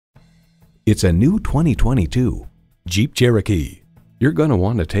It's a new 2022 Jeep Cherokee. You're going to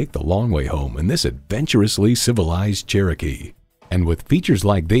want to take the long way home in this adventurously civilized Cherokee. And with features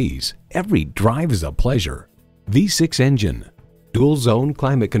like these, every drive is a pleasure. V6 engine, dual zone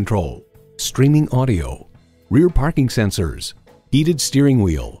climate control, streaming audio, rear parking sensors, heated steering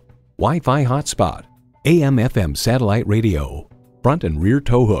wheel, Wi-Fi hotspot, AM/FM satellite radio, front and rear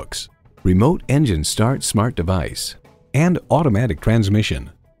tow hooks, remote engine start smart device, and automatic transmission.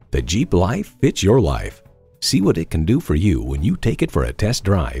 The Jeep life fits your life. See what it can do for you when you take it for a test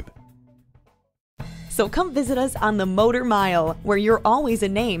drive. So come visit us on the Motor Mile, where you're always a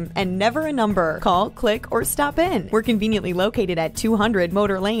name and never a number. Call, click, or stop in. We're conveniently located at 200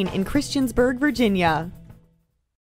 Motor Lane in Christiansburg, Virginia.